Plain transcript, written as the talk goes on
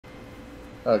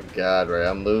Oh god, Ray,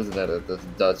 I'm losing it at this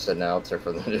Dutch announcer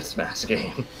for the new Smash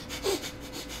game.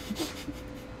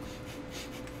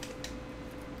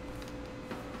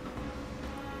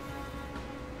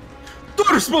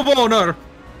 Dorpsbewohner!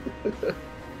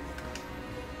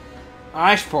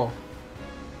 Icebro.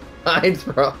 Nice,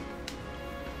 bro.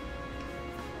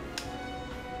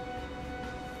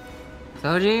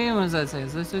 Soji, what does that say?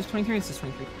 Is this 23? It says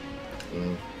 23.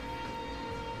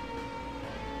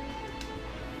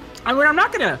 I mean, I'm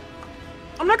not gonna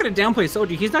downplay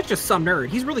Soji. He's not just some nerd.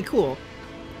 He's really cool.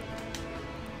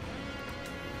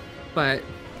 But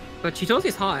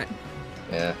Chitosi's hot.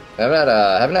 Yeah,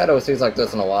 haven't had OCs like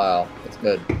this in a while. It's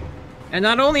good. And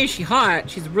not only is she hot,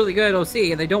 she's really good at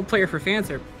OC, and they don't play her for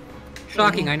fanservice.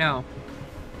 Shocking, I know.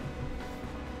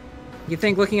 You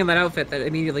think looking at that outfit that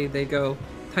immediately they go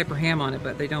hyper ham on it,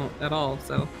 but they don't at all.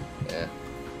 So yeah,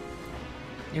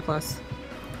 A plus.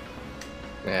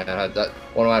 Yeah,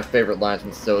 one of my favorite lines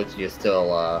from Soji is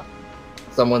still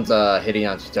someone's hitting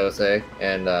on Chitose,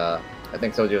 and I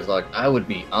think Soji was like, "I would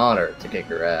be honored to kick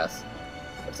your ass,"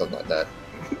 or something like that.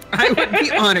 I would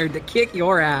be honored to kick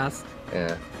your ass.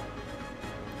 Yeah.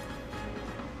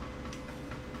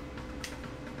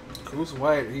 Who's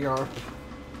white? ER.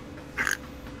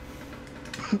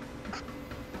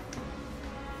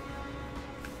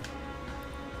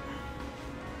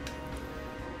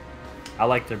 I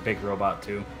like their big robot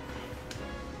too.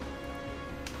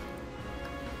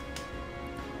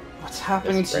 What's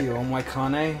happening to you,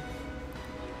 Omoikane?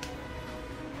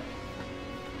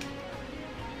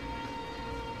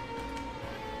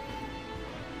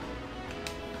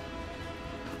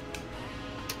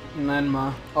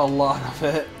 Nenma, a lot of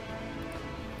it.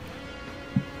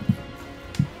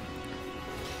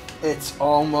 It's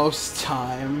almost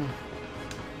time.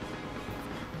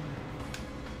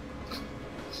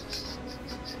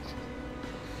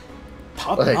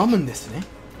 Like,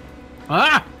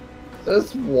 ah!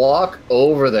 Just walk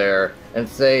over there and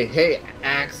say, "Hey,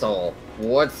 Axel,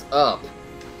 what's up?"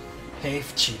 Hey,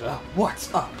 Cheetah,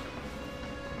 what's up?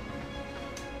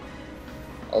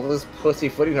 All this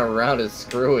pussyfooting around is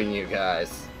screwing you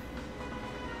guys.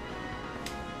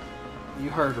 You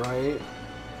heard right.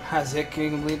 Has it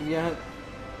getting lead yet?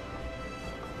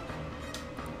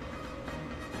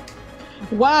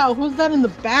 Wow, who's that in the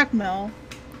back, Mel?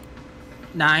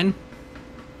 9.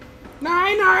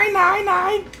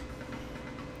 9.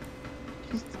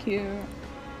 He's cute.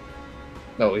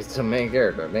 No, he's the main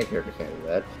character. Main characters can't be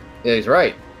bad. Yeah, he's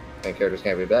right. Main characters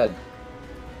can't be bad.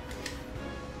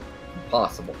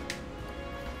 Impossible.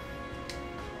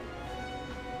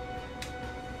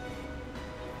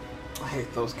 I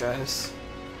hate those guys.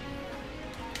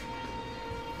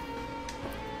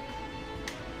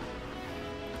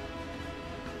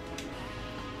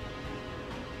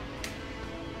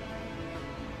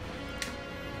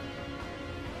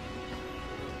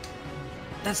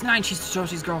 That's 9. She's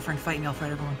Joshi's girlfriend. Fight me, I'll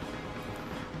fight everyone.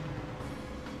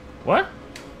 What?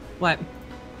 What?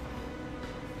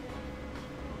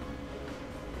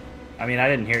 I mean, I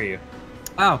didn't hear you.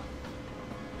 Oh.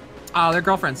 Oh, they're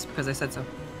girlfriends, because I said so.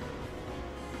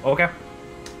 Okay.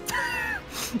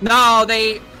 No,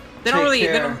 they don't really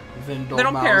Care, they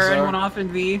don't pair anyone off in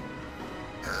V.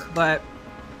 But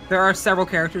there are several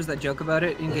characters that joke about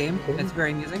it in game. It's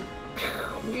very amusing.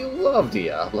 You love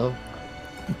Diablo.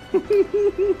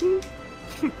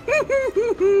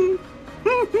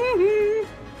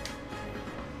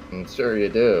 I'm sure you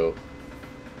do.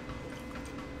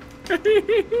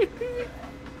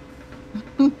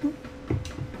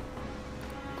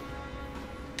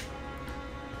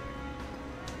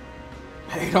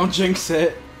 Hey, don't jinx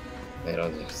it. They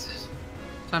don't use it.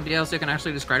 Some DLC can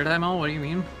actually discredit that, Mel? What do you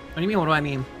mean? What do you mean, what do I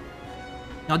mean?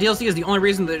 Now, DLC is the only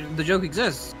reason that the joke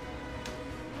exists.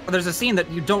 But there's a scene that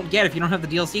you don't get if you don't have the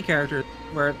DLC character,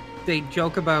 where they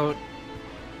joke about...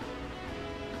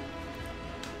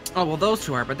 Oh, well, those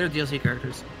two are, but they're DLC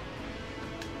characters.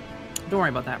 Don't worry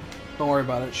about that. Don't worry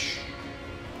about it. Shh.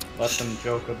 Let them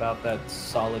joke about that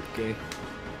solid gay.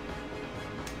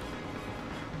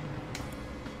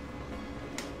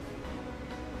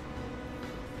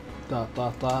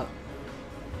 Dot.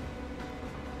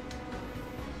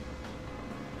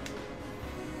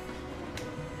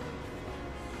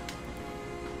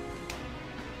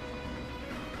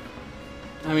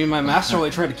 I mean, my master only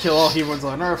tried to kill all humans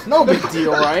on Earth. No big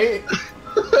deal, right?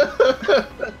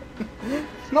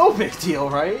 No big deal,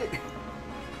 right?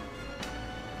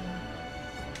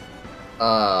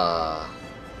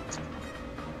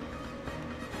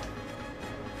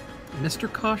 Mr.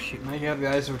 Caution. Now you have the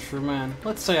eyes of a true man.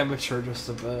 Let's say I mature just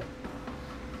a bit.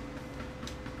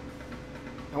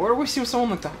 And where have we seen someone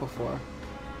like that before?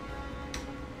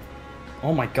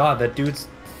 Oh my god, that dude's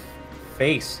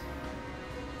face.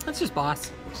 That's just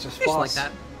boss. It's just Just like boss.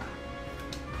 that.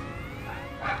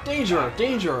 Danger!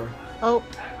 Danger! Oh,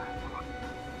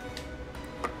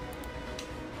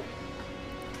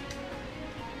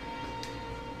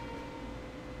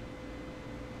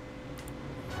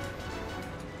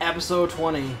 Episode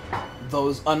 20.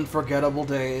 Those unforgettable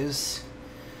days.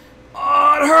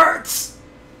 Oh, it hurts!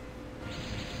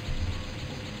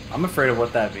 I'm afraid of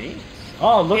what that means.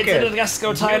 Oh, look It's at a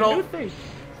Nadesico title.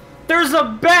 There's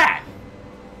a bat!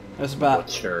 There's about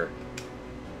Butcher.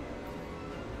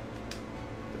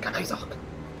 Guys, oh,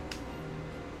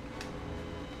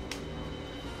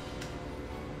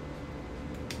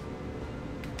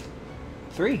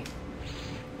 3.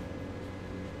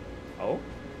 Oh?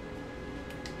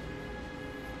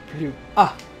 Purdue.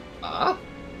 Ah! ah.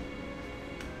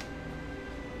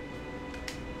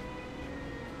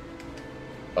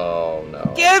 Oh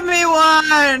no. Give me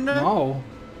one! No.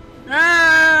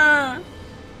 Ah!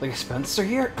 Like a Spencer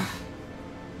here?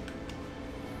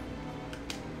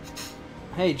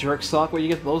 Hey, jerk sock, where you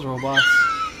get those robots?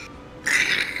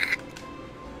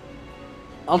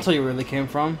 I'll tell you where they came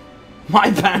from. My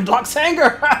Bandlock's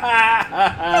hanger!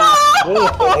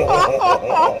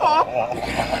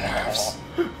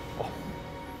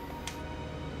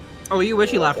 Oh, you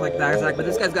wish you laughed like that, Zach, but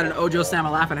this guy's got an Ojo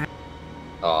Sama laughing at him.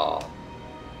 Oh.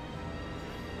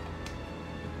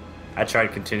 I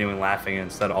tried continuing laughing and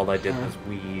instead all I did was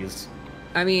wheeze.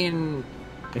 I mean,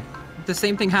 the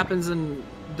same thing happens in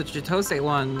the Chitose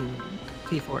one,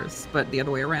 P-Force, but the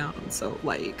other way around, so,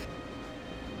 like...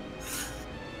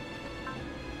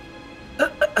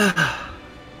 Super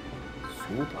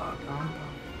Gundam.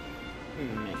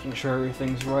 Making sure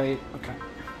everything's right. Okay.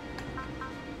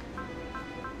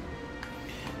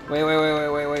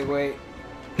 Wait.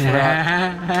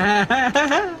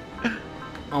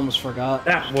 Almost forgot.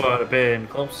 That would have been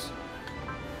close.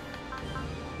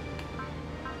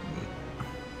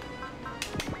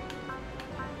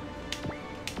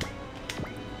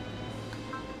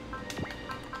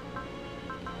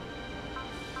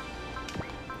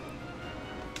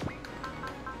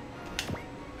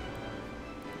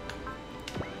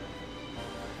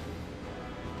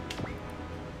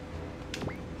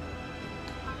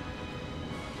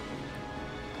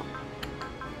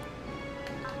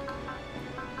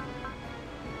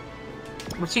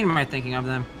 What scene am I thinking of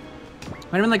then?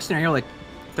 Might have been like scenario like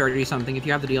 30 something if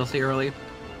you have the DLC early.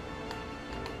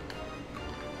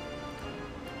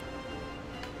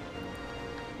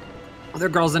 Other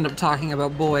girls end up talking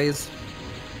about boys.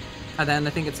 And then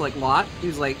I think it's like Lot.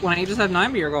 He's like, why don't you just have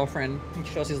Nine be your girlfriend? And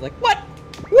Chelsea's like, what?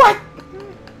 What?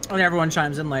 And everyone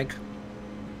chimes in like,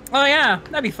 oh yeah,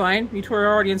 that'd be fine. You two are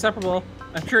already inseparable.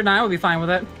 I'm sure Nine would be fine with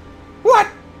it. What?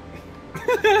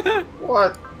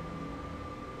 What?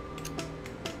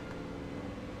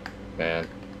 Man.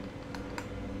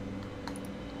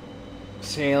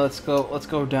 Say, let's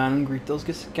go down and greet those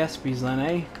Gespies then,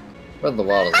 eh? But the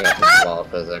wild has got some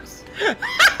wild physics.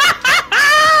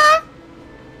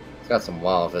 It's got some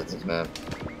wild physics, man.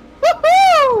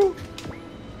 Woohoo!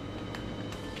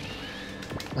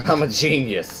 I'm a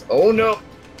genius. Oh no!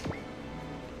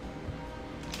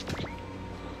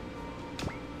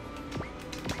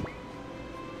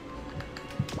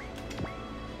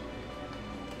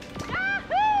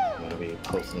 I'm gonna be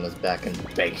posting this back in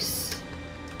base.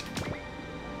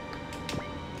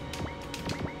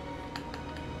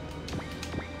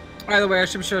 By the way, I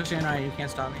should show you now, you can't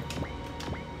stop me.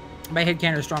 My head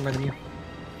cannon is stronger than you.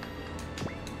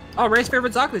 Oh, Ray's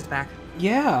favorite Zaku's back.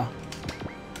 Yeah.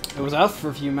 It was out for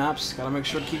a few maps. Gotta make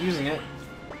sure to keep using it.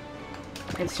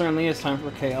 It certainly is time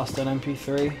for Chaos Dead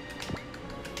MP3.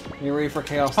 You ready for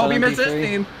Chaos Dead Hope you missed this MP3?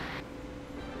 theme.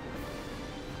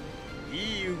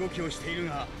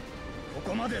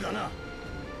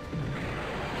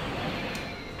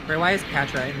 Ray, why is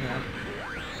Catra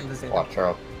in the same? Watch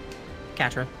out.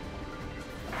 Catra.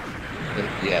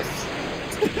 Yes.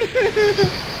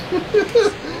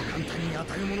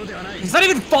 It's not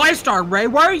even 5-star, Ray.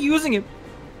 Why are you using it?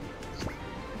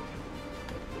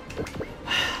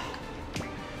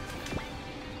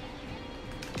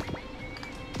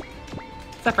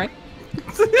 Is that right?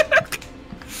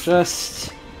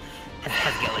 Just...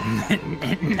 That's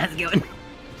going. That's going.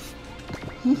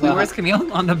 Where's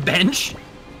Camille? On the bench?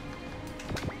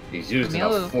 He's using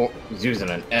Camille- he's using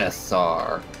an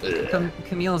SR. Ugh.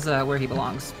 Camille's where he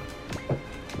belongs.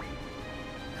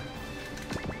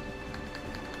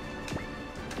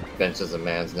 Bench is a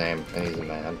man's name, and he's a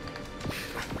man.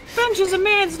 Bench is a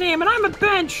man's name, and I'm a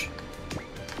bench.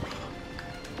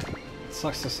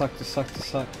 Sucks to suck to suck to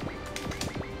suck.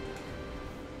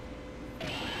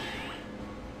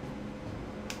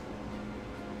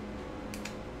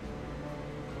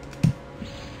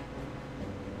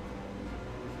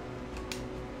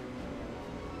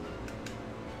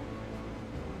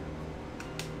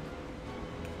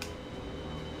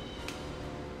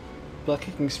 Butt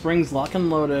kicking springs, lock and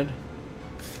loaded.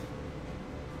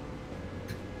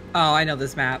 Oh, I know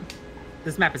this map.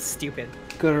 This map is stupid.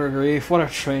 Good grief, what a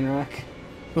train wreck.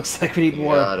 Looks like we need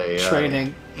more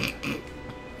training.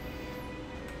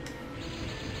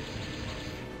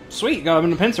 Sweet, got him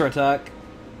in a pincer attack.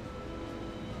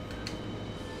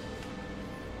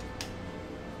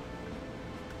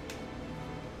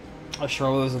 I'm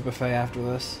sure there's a buffet after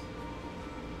this.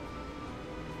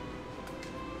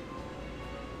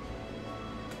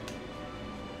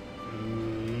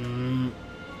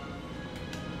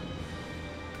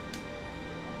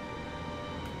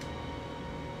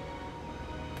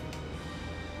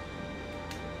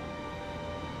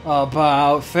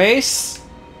 About face?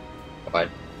 What?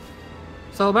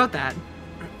 So about that.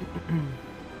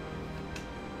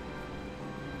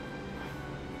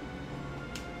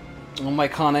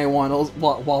 Omoikane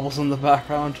wobbles in the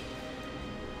background.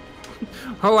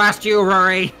 Who asked you,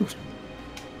 Ruri?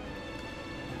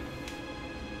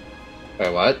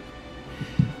 Wait, what?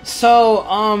 So,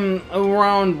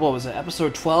 around, what was it,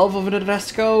 episode 12 of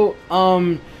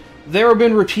Nadesico, there have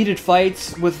been repeated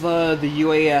fights with the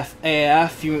AF,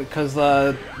 because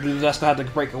the Nadesico had to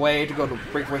break away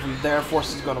from their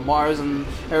forces to go to Mars, and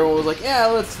everyone was like, yeah,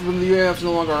 the UAF's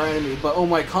no longer our enemy. But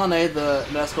Omoikane, the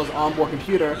Nadesico's onboard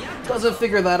computer, doesn't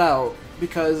figure that out,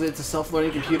 because it's a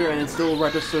self-learning computer and it still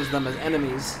registers them as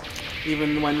enemies,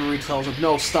 even when Ruri tells him,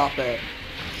 no, stop it.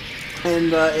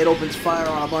 And it opens fire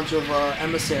on a bunch of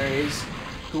emissaries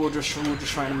who were just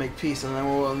trying to make peace, and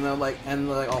they're like,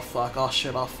 oh fuck, oh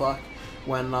shit, oh fuck,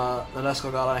 when Nadesico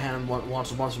got out of hand and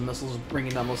launched a bunch of missiles,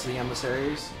 bringing down most of the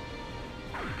emissaries.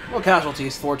 No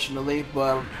casualties, fortunately,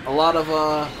 but a lot of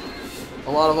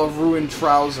ruined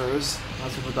trousers.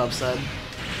 That's what the dub said.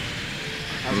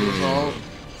 As a result.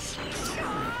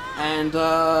 And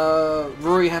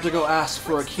Ruri had to go ask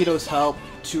for Akito's help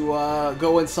to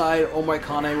go inside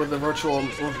Omoikane with the virtual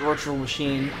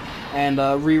machine and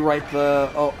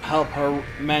help her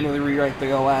manually rewrite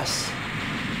the OS.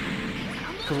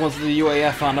 Because once the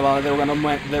UAF found about it,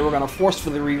 they were gonna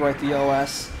forcefully rewrite the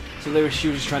OS. So she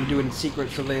was just trying to do it in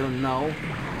secret, so they didn't know.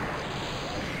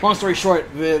 Long story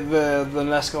short, the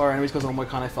Nadesico are enemies because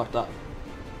Omoikane fucked up.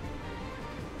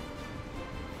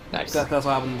 Nice. That's what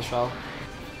happened in the show.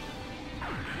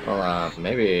 Well,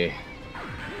 maybe.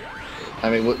 I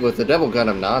mean, with the Devil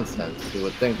Gundam nonsense, you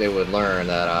would think they would learn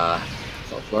that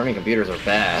self-learning computers are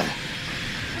bad.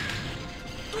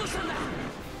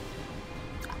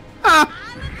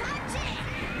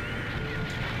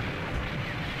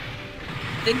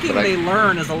 Thinking they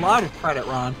learn is a lot of credit,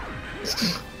 Ron.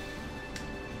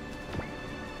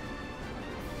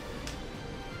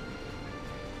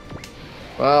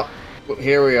 Well,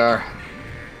 here we are.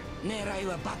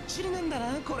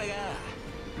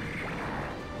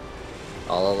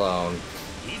 All alone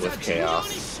with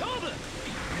chaos.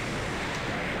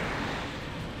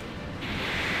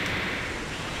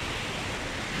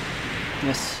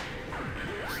 Yes.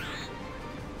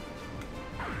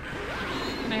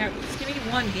 Just give me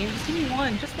one, game. Just give me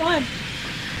one. Just one.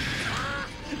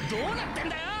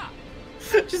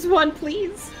 Just one,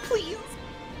 please. Please.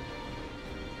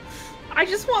 I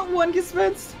just want one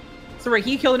Gespies. So, right,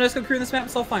 he killed the Nadesico crew in this map.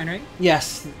 It's all fine, right?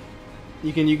 Yes.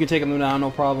 You can take them down,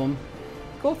 no problem.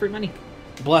 Cool, free money.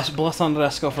 Bless on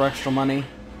Nadesico for extra money.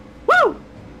 Woo!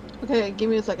 Okay, give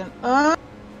me a second.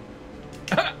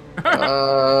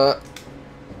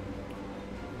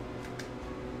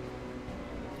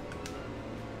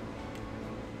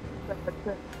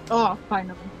 Oh,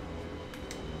 finally.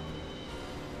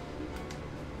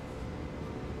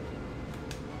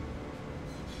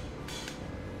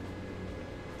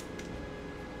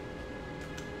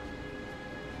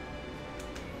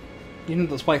 You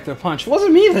didn't spike their punch. It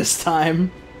wasn't me this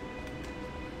time!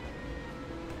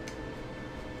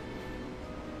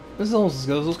 This is almost as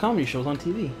good as those comedy shows on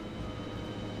TV.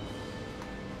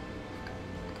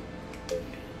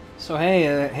 So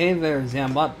hey there,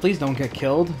 Zambot. Please don't get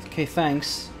killed. Okay,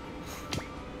 thanks.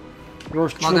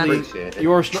 Yours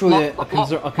truly,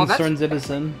 a concerned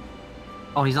citizen.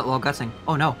 Oh, he's not lol gutsing.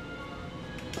 Oh no.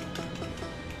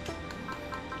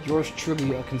 Yours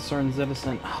truly, a concerned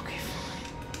citizen. Okay.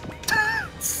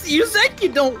 You said you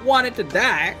don't want it to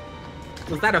die.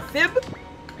 Was that a fib?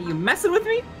 Are you messing with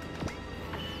me?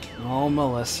 Oh,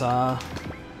 Melissa.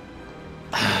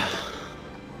 That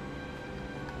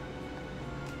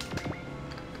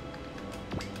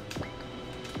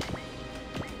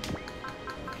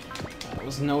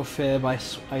was no fib, I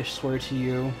swear to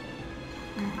you.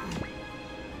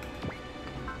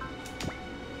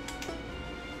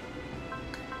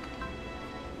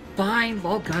 Fine,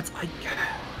 lol guts, I get it.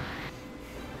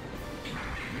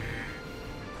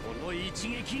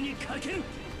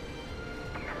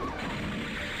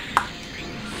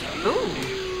 Ooh.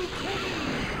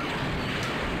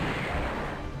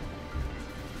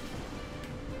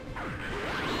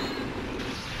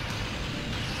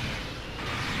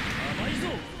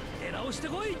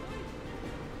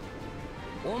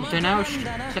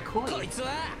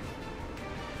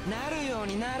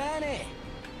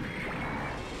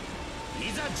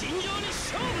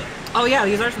 Oh yeah,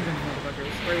 these are some good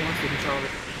motherfuckers. Where he wants to control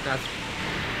it. That's...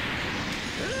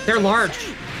 They're large.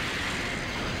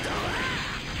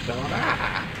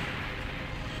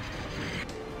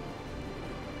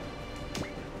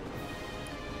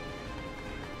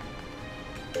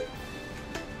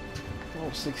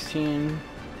 Oh, 16,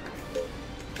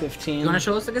 15. You want to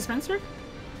show us the dispenser?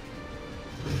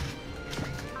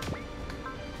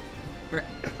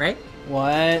 Right?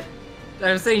 What?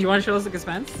 I was saying, you want to show us the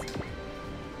dispense?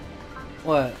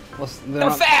 What? They're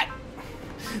fat!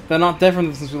 They're not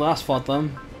different since we last fought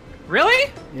them.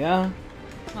 Really? Yeah.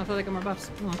 Oh, I thought they got more buffs.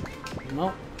 Oh.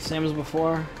 Nope. Same as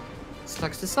before.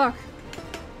 Sucks to suck.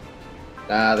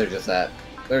 Nah, they're just that.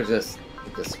 They're just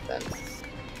dispense.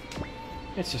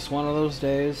 It's just one of those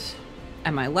days.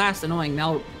 And my last annoying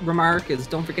now remark is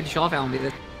don't forget to show off Alan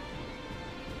this.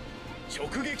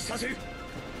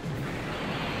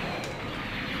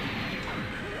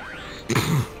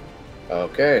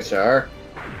 Okay, Char.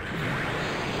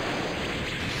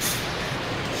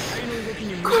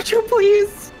 Quattro,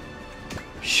 please!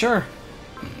 Sure.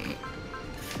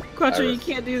 Quattro, you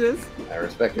can't do this. I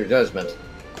respect your judgment.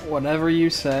 Whatever you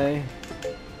say.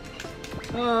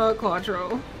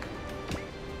 Quattro.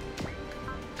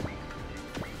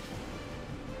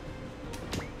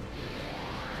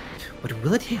 But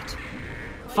will it hit?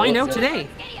 Find out today.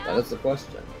 That is the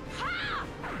question.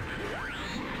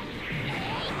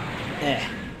 Eh.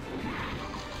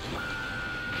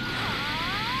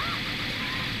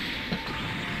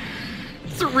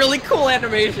 It's a really cool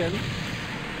animation.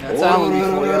 That's Alan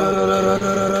for you.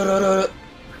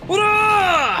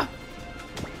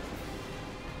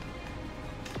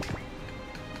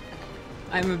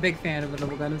 I'm a big fan of the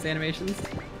Devil Gundam's animations.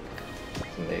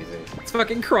 It's amazing. It's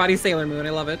fucking karate Sailor Moon,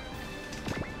 I love it.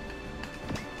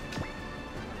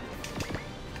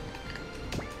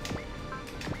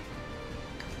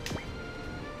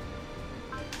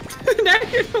 Now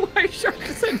you know why Shark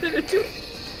descended into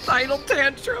final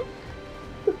tantrum.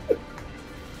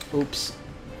 Oops.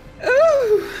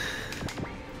 Ooh.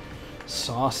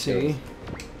 Saucy.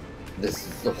 This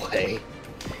is the way.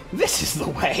 This is the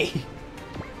way.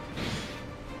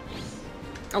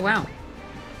 Oh wow.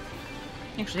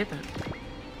 Actually hit that.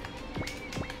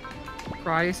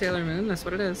 Karate Sailor Moon, that's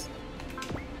what it is.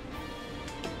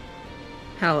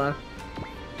 Hella.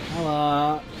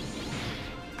 Hello.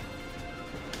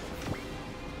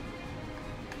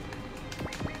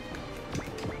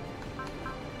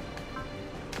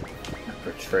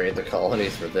 Portrayed the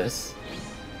colonies for this.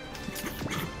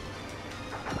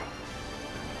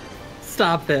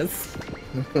 Stop this.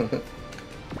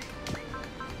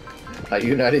 I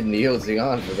united Neo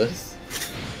Zeon for this.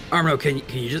 Armo, can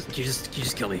you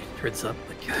just kill me? Rinse up.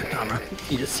 Like, Armo,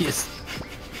 you just.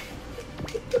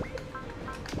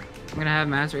 I'm gonna have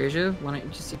Master Asia. Why don't you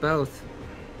just see both?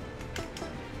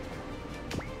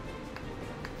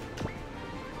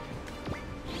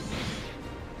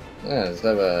 Yeah, just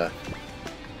have a...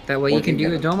 That way you can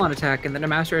do a Domon attack and then a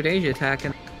Master of Asia attack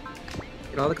and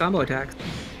get all the combo attacks.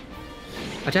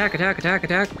 Attack, attack, attack,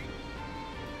 attack.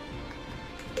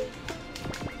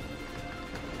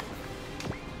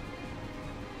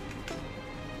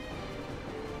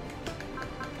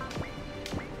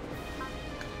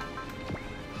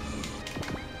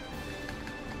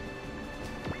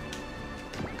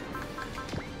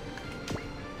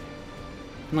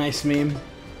 Nice meme.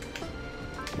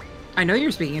 I know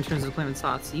you're speaking in terms of deployment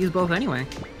slots. Use both anyway.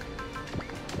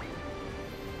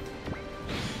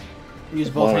 Use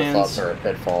both hands. Thoughts are a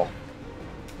pitfall.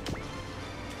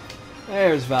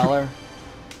 There's Valor.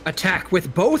 Attack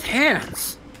with both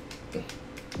hands!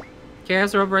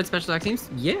 Chaos or override special attack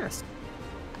teams? Yes.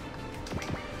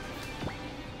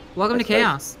 Welcome to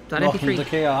Chaos. Welcome to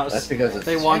Chaos. That's because it's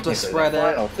they want to spread it.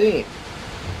 Final theme.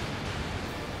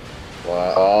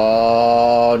 Wow.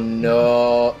 Oh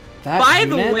no. That By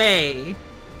the way,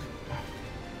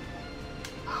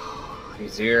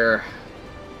 He's here.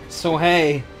 So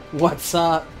hey, what's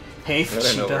up? Hey, I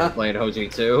didn't know we were Vegeta. playing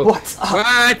Hoji 2. What's up?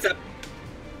 what's up?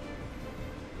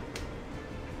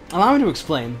 Allow me to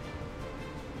explain.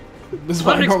 This is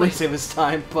what I normally say this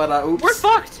time, but oops. We're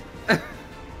fucked!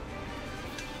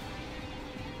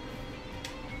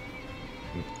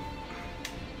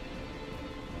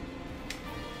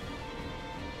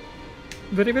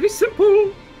 Very, very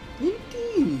simple.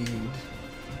 Indeed.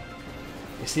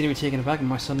 I seem to be taken aback by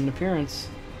my sudden appearance.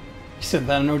 He said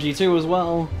that in OG2 as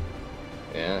well.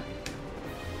 Yeah.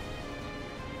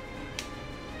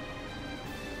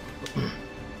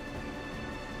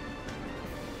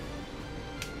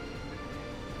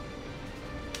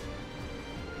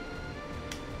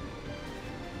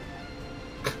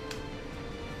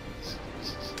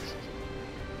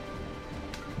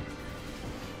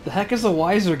 The heck is a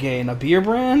Zweizergain? A beer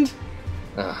brand?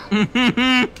 Ugh.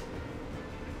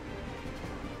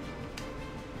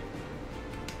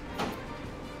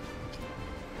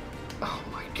 Oh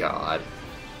my god.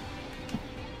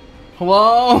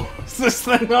 Hello? Is this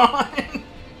thing on?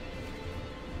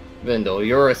 Vindel,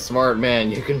 you're a smart man.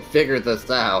 You can figure this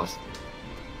out.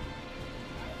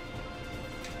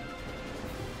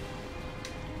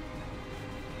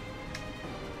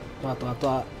 Dot dot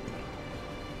dot.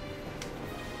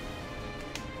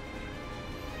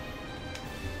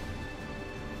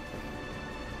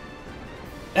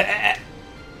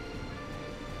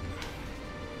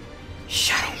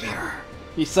 Shadow mirror.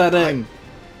 He said it.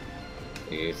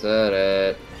 He said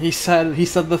it. He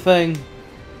said the thing.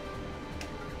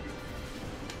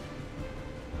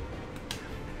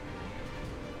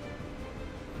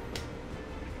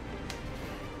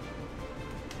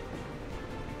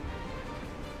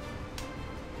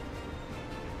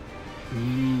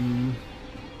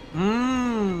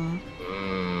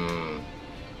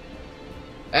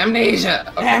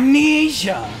 Amnesia!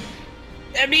 Amnesia!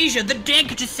 Amnesia, the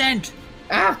dank descent!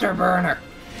 Afterburner!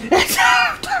 It's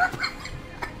after.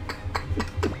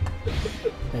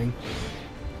 Thing.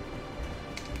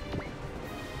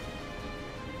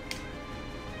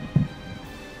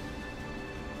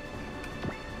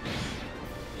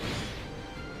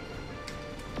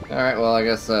 Alright, well, I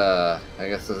guess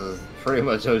this is pretty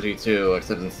much OG2,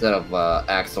 except instead of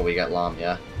Axel, we got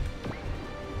Lamia.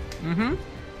 Mm-hmm.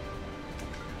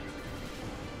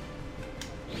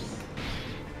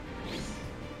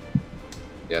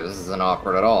 Yeah, this isn't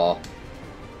awkward at all.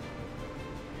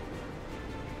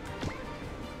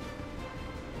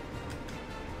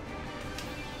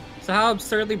 So how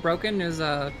absurdly broken is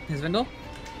Vindel?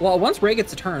 Well, once Ray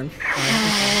gets a turn.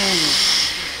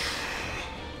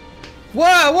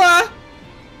 What?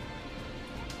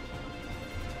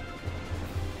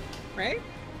 Right?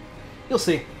 You'll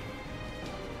see.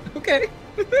 Okay.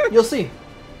 You'll see.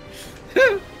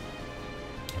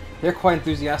 They're quite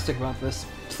enthusiastic about this.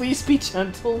 Please be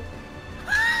gentle.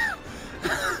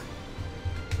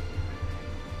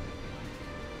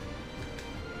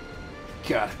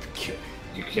 Gotta be kidding.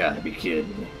 You gotta be kidding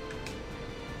me.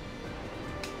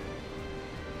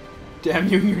 Damn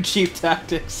you and your cheap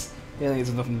tactics. Aliens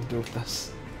have nothing to do with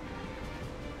this.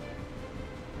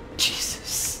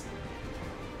 Jesus.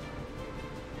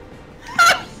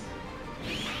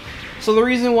 So the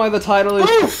reason why the title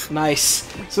is nice.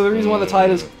 So the reason why the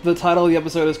title of the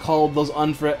episode is called "Those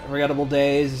Unforgettable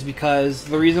Days" is because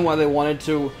the reason why they wanted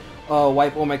to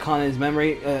wipe Omoikane's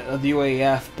memory of the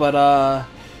UAF, but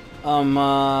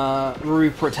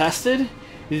Ruri protested,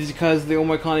 is because the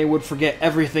Omoikane would forget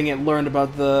everything it learned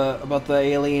about the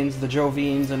aliens, the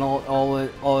Jovians, and all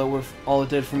it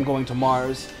did from going to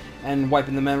Mars, and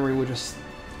wiping the memory would just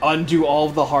undo all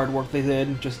of the hard work they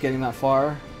did just getting that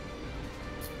far.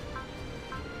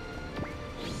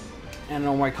 And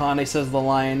Omoikane says the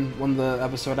line when the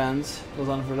episode ends, "Those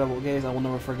unforgettable days I will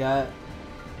never forget."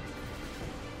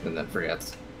 And then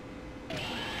forgets.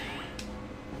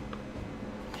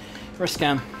 First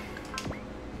scam.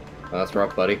 Oh, that's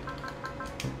rough, buddy.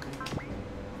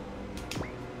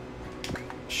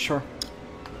 Sure.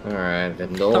 Alright, Tough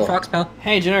Vindel. rocks, pal.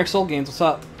 Hey, generic soul games, what's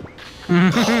up?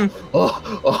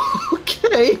 Oh,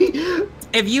 okay!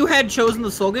 If you had chosen the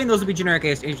Soul Game, those would be generic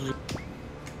HG.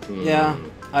 Yeah,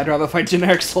 I'd rather fight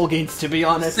generic soul gains, to be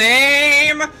honest.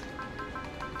 Same!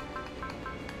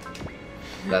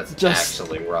 That's Just-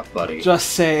 actually rough, buddy. Just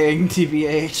saying,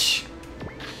 TBH.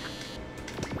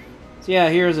 So yeah,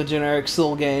 here's a generic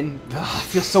soul gain. Ugh, it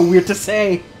feels so weird to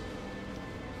say.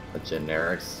 A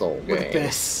generic soul Look at game.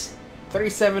 this.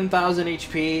 37,000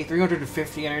 HP,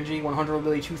 350 energy,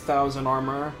 132,000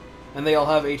 armor, and they all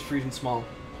have HP and small.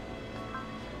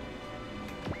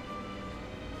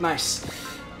 Nice.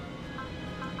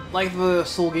 Like the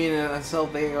soul gain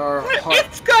itself, they are hard.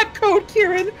 It's got code,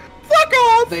 Kieran! Fuck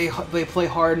off! They play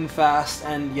hard and fast,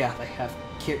 and yeah, they have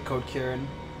code Kieran.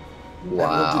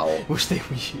 Wow. Which they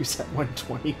would use at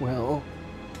 120 well.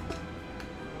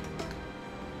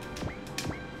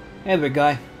 Hey, the big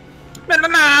guy.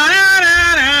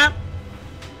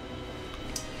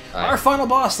 Our final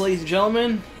boss, ladies and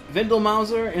gentlemen, Vindel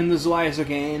Mauser in the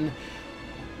Zweizergain.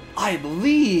 I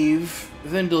believe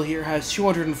Vindel here has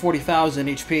 240,000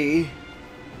 HP.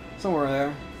 Somewhere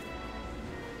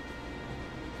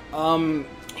there.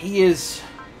 He is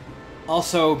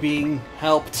also being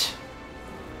helped.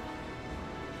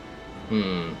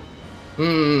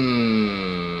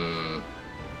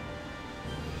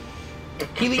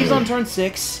 He leaves on turn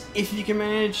 6. If you can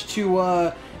manage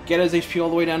to get his HP all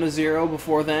the way down to 0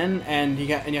 before then, and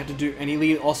he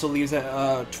also leaves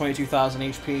at 22,000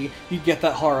 HP, you get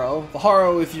that Haro. The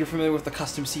Haro, if you're familiar with the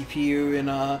custom CPU in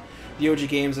the OG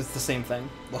games, it's the same thing.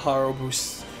 The Haro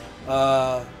boosts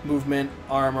movement,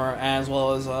 armor, as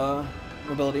well as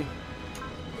mobility.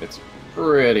 It's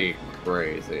pretty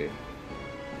crazy.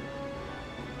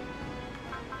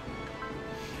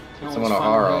 Someone a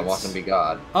Haro and watch him be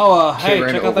God. Oh, hey,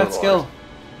 Check check out that skill.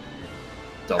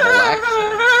 Double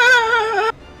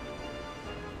action.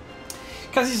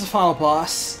 Because he's a final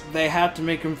boss, they had to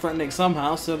make him threatening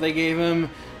somehow, so they gave him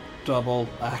double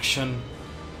action.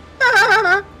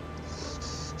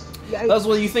 That's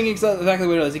what you think exactly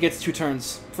what it is. He gets 2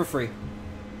 turns for free.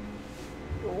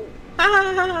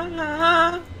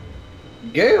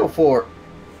 Gale for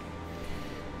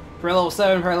Prayer level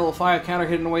 7, Prayer level 5, counter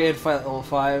hidden away at fight level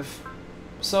 5.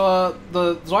 So,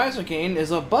 the Zweizergain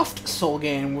is a buffed soul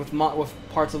gain with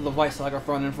parts of the Zweizergain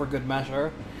thrown in for good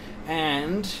measure.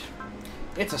 And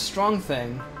it's a strong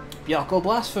thing. Byakko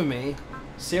Blasphemy,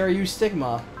 Seiryu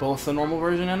Stigma, both the normal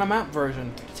version and a map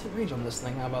version. 10 range on this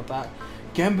thing, how about that?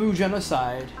 Genbu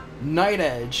Genocide, Night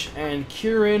Edge, and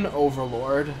Kirin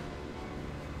Overlord.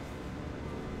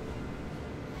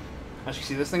 As you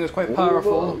see, this thing is quite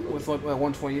powerful, with like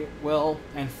 120 will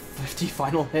and 50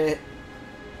 final hit.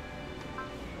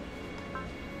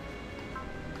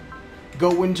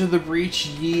 Go into the breach,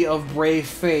 ye of brave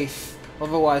faith.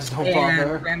 Otherwise, don't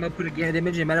bother. Rambo put a get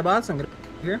image in Metabots. I'm gonna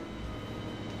here.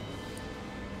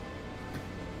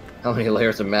 how many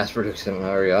layers of mass production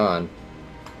are you on?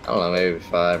 I don't know, maybe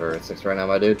 5 or 6 right now,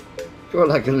 my dude. You're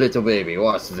like a little baby.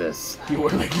 Watch this. You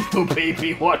are like a little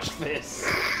baby. Watch this.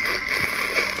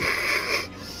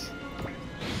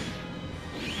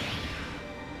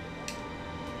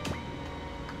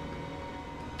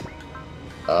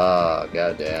 Oh,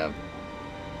 goddamn.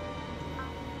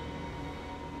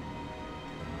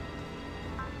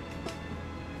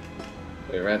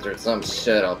 We ran through some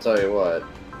shit, I'll tell you what.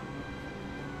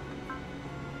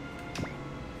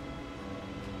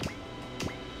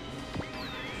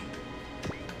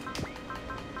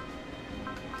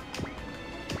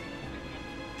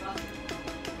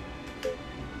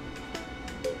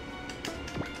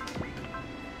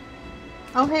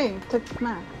 Oh hey, took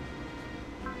smack.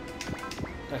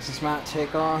 Texas Matt,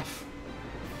 take off.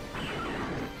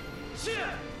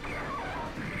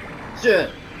 Shit!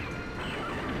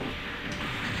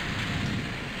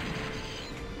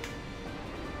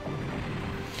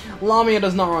 Lamia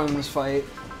does not run in this fight.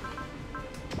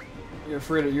 You are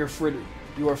free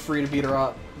to beat her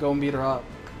up. Go and beat her up.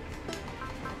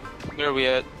 Where are we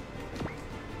at?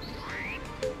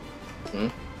 Hmm?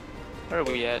 Where are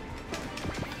we at?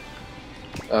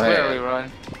 Oh, Where hey. are we,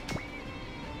 Ron?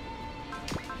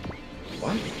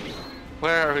 What?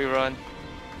 Where are we, Ron?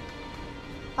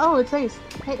 Oh, it's Ace.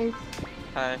 Hey Ace.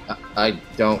 Hi. I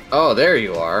don't... Oh, there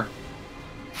you are.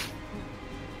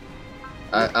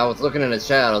 I was looking in the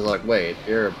chat, I was like, wait,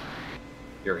 you're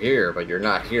here, but you're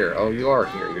not here. Oh, you are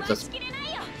here. You're just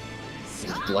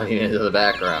blending into the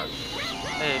background.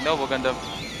 Hey, Noble Gundam.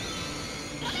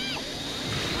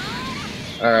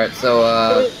 Alright,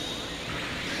 so,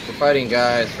 we're fighting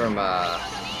guys from,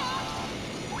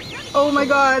 Oh my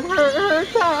god, her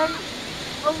attack.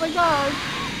 Oh my god.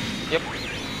 Yep.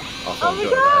 also Oh my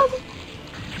enjoy god.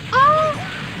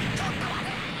 Ah!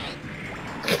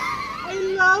 I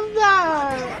love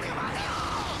that.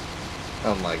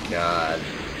 Oh my god.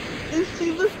 Is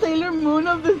she the Sailor Moon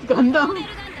of this Gundam?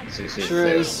 She's Sure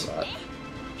there is. a lot.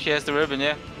 She has the ribbon,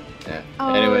 yeah. Yeah.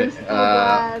 Oh, Anyway, I'm so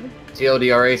glad.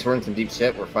 TLDR Ace, we're in some deep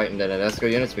shit. We're fighting the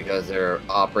Nadesico units because their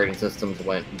operating systems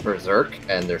went berserk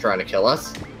and they're trying to kill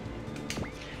us.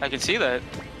 I can see that.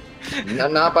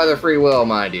 Not by their free will,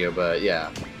 mind you, but yeah.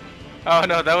 Oh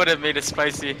no, that would have made it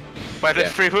spicy. By the Yeah.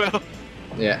 free will.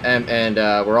 Yeah, and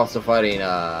we're also fighting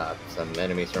some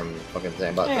enemies from fucking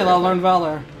Zambot. Hey, I'll learn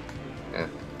Valor.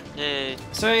 Yay.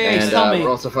 So, yeah, And tell me, we're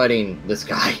also fighting this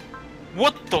guy.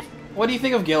 What the f- what do you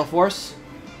think of Gale Force?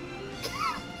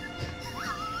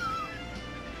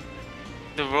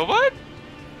 The robot?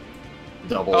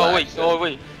 Double Oh wait, action. oh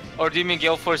wait. Or do you mean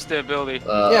Gale Force the ability?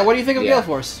 Yeah, what do you think of yeah. Gale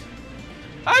Force?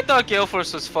 I thought Gale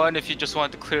Force was fun if you just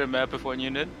wanted to clear a map with one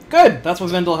unit. Good, that's what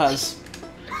Vendel has.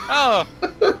 Oh!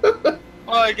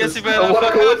 Well, I guess you better Oh, not what a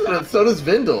fuck up. coincidence, so does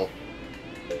Vindel.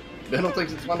 Middle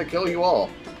thinks it's fun to kill you all.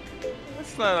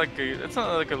 It's not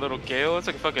like a little gale. It's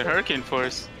like a fucking hurricane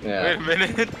force. Yeah. Wait a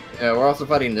minute. Yeah, we're also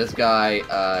fighting this guy,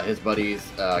 his buddies,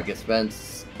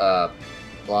 Gespies,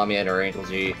 Lamia and her Angel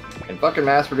G, and fucking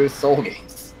mass-produced Soul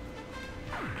Games.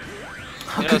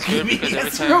 You know, it's weird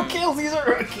because Zero kills, he's a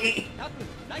rookie!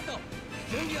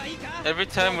 every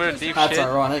time we're in deep That's shit.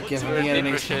 ironic, given we're the in deeper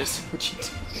animation.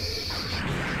 shit.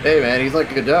 Hey man, he's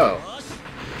like Godot.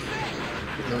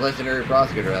 He's a legendary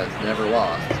prosecutor that's never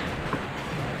lost.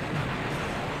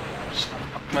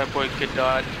 My boy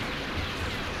Godot.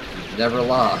 Never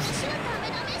lost.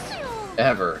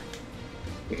 Ever.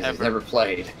 Because he's Ever. never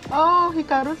played. Oh,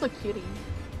 Hikaru's a cutie.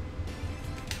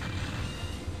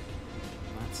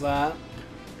 That's that.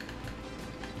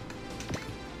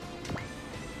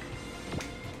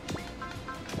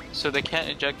 So they can't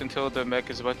eject until the mech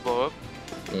is about to blow up?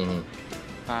 Mm-hmm.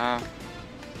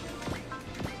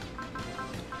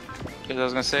 Because I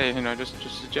was gonna say, you know, just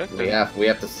eject We them.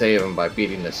 have to save him by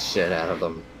beating the shit out of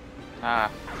them.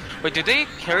 Wait, do they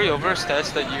carry over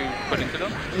stats that you put into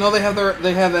them? No, they have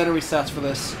enemy stats for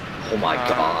this. Oh my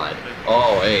god.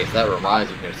 Oh, hey, that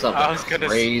reminds me of I was something gonna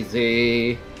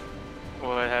crazy.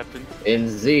 What happened? In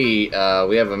Z,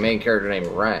 we have a main character named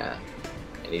Ran,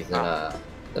 and he's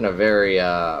in a very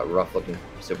rough-looking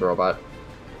super robot.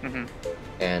 Mm-hmm.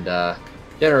 And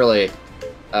generally,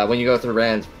 when you go through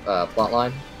Ran's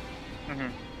plotline,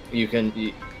 Mm-hmm.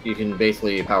 you can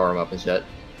basically power him up and shit.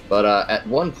 But at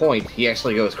one point, he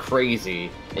actually goes crazy,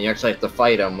 and you actually have to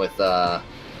fight him with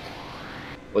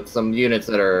some units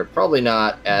that are probably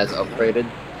not as upgraded.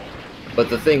 But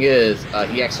the thing is,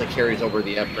 he actually carries over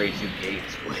the upgrades you gave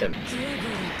to him.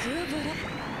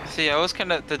 See, I was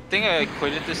the thing I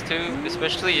equated this to,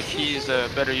 especially if he's a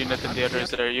better unit than the others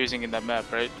that are using in that map,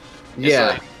 right? It's Yeah.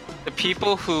 like, the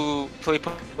people who play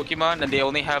Pokemon and they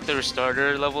only have their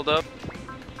starter leveled up,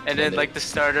 and then like the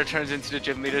starter turns into the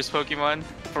gym leader's Pokemon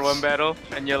for one battle,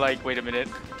 and you're like, wait a minute.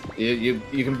 You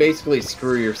can basically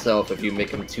screw yourself if you make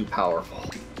him too powerful.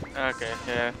 Okay,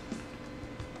 yeah.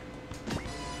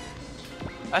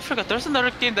 I forgot. There's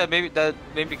another game that made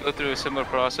me go through a similar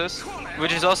process,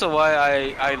 which is also why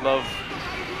I love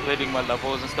relating my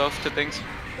levels and stuff to things,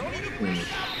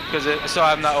 because so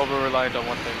I'm not over reliant on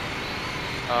one thing.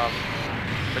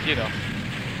 But you know.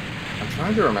 I'm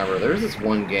trying to remember. There was this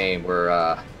one game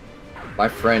where my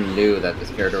friend knew that this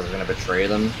character was going to betray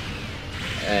them,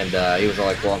 and he was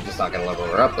like, "Well, I'm just not going to level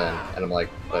her up then." And I'm like,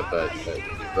 "But you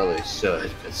really should,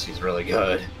 because she's really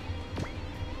good."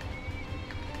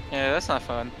 Yeah, that's not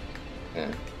fun.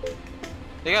 Yeah.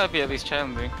 They gotta be at least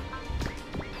challenging.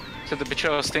 So the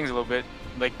betrayal stings a little bit,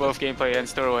 like both gameplay and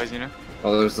story-wise, you know.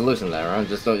 Well, there's a solution to that, Ron.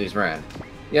 Just don't use Ran.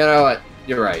 You know what?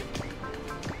 You're right.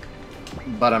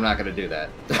 But I'm not going to do that.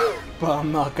 But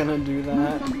I'm not gonna do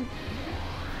that.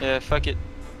 Yeah, fuck it.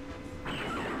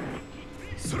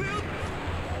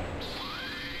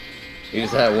 You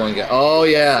just had one guy. Oh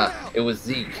yeah, it was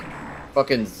Zeke.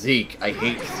 Fucking Zeke. I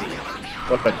hate Zeke.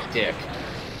 What a dick.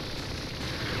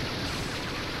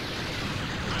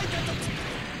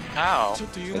 Ow.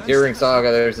 In Tearing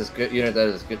Saga, there's this good unit that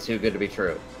is too good to be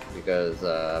true. Because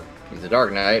he's a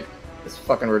Dark Knight. This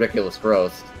fucking ridiculous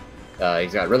growth.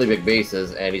 He's got really big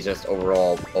bases, and he's just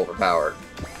overall overpowered.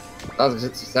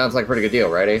 Sounds like a pretty good deal,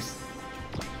 right, Ace?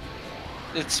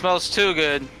 It smells too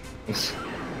good. Let's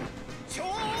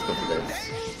go for this.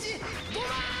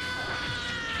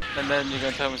 And then you're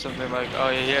gonna tell me something like, oh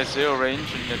yeah, he has 0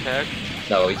 range in attack.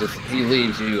 No, he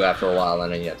leaves you after a while,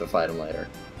 and then you have to fight him later.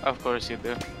 Of course you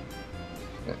do.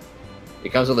 He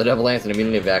comes with a Devil Lance and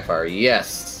immunity to backfire.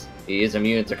 Yes! He is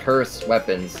immune to cursed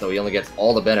weapons, so he only gets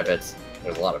all the benefits.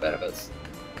 There's a lot of benefits.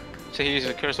 So he uses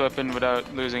a curse weapon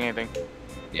without losing anything.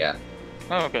 Yeah.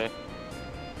 Oh, okay.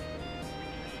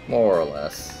 More or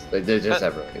less. They just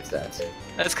have really good stats.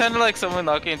 It's kind of like someone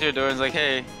knocking into your door and is like,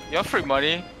 hey, you have free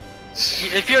money?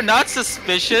 If you're not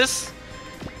suspicious,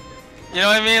 you know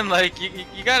what I mean? Like,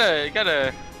 you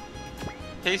gotta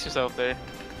pace yourself there.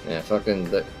 Yeah, fucking...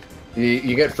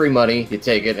 You get free money, you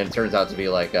take it, and it turns out to be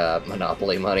like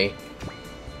Monopoly money.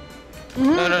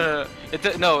 No.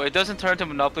 It doesn't turn to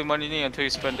Monopoly money until you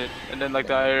spend it. And then like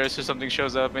the IRS or something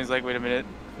shows up and he's like, wait a minute.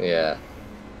 Yeah.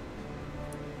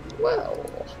 Well...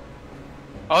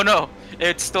 Oh no!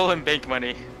 It's stolen bank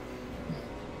money.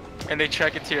 And they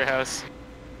track it to your house.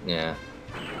 Yeah.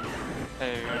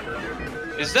 There you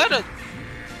go. Is that a...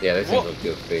 Yeah, they seem look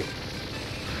goofy.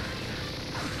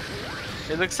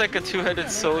 It looks like a two-headed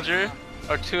soldier,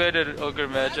 or two-headed ogre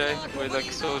magi with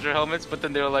like soldier helmets, but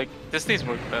then they were like, this needs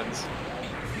more guns.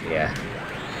 Yeah.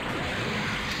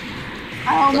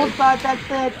 I almost thought that's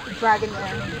the dragon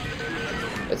man.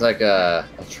 It's like a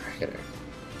dragon.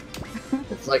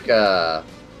 It's like the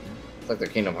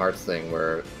Kingdom Hearts thing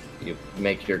where you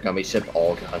make your gummy ship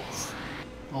all guns.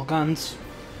 All guns.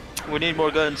 We need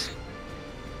more guns.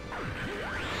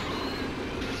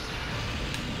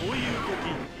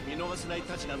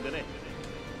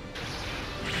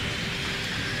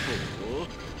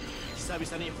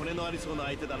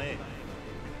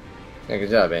 Yeah, good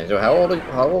job, Banjo. How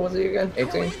old was he again?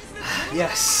 18?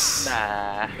 Yes.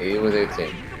 Nah. He was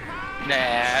 18. Nah,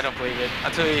 I don't believe it.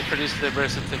 Until he produced the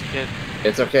birth certificate.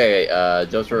 It's okay.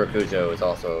 Jotaro Kujo is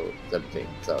also 17,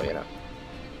 so you know.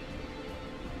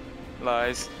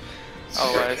 Lies.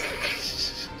 All lies.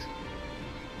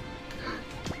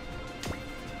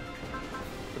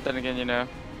 But then again, you know,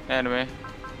 anime.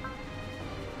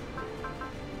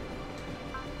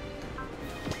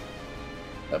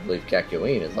 I believe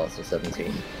Kakyoin is also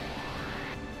 17.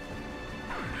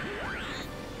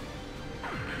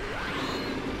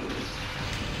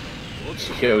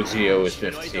 Geo is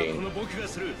 15.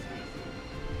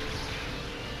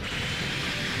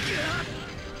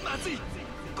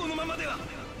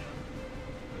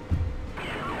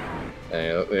 Hey,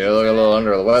 you look a little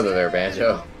under the weather there,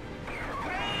 Banjo.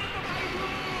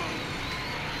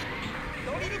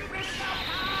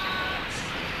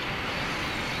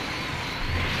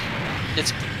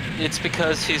 It's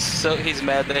because he's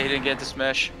mad that he didn't get to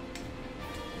Smash.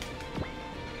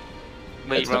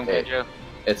 Wait, It's wrong okay. Banjo.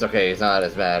 It's okay, he's not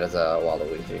as bad as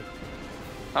Waluigi.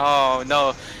 Oh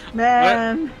no.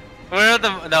 Man. We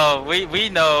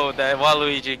know that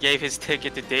Waluigi gave his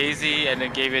ticket to Daisy and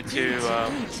then gave it to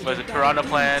was it Piranha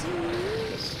Plant.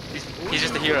 He's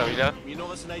just a hero, you know?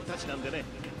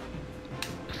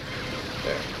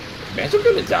 There. Is Banjo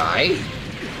gonna die?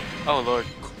 Oh lord.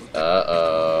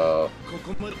 Uh-oh.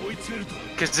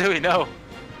 Kazooie, no.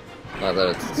 Not that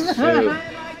it's too...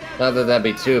 Not that that'd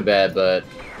be too bad, but...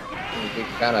 It'd be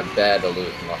kind of bad to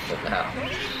lose muscle now.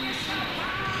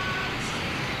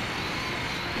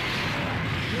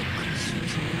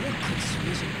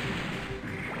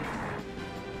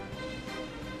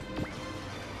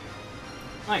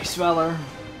 Nice, Valor.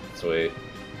 Sweet.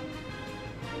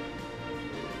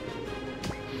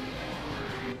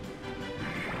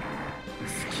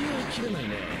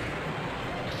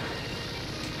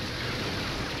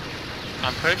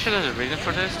 I'm pretty sure there's a reason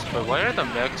for this, but why are the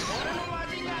mechs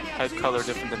head color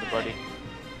different than the body?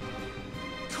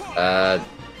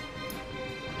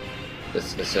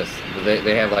 It's just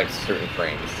they have like certain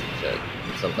frames and shit.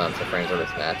 And sometimes the frames are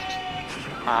mismatched.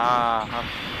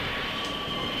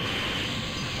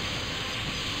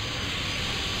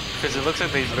 Because it looks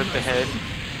like they ripped the head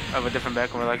of a different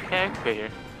mech and we're like, hey, okay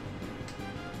here.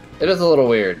 It is a little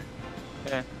weird.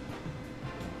 Yeah.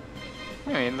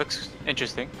 I mean, it looks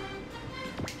interesting.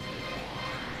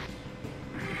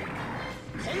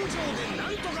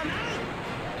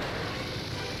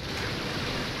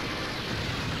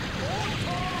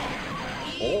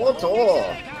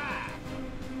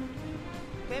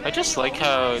 I just like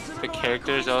how the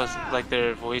characters, also, like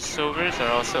their voiceovers,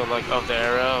 are also like of the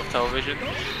era of television.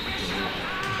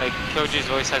 Like Koji's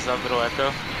voice has that little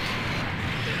echo,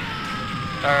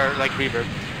 or like reverb.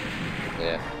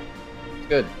 Yeah, it's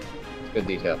good. It's good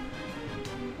detail.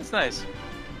 It's nice.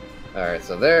 All right,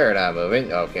 so they're not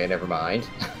moving. Okay, never mind.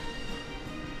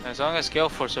 As long as Gale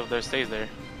Force over there stays there.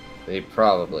 They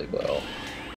probably will.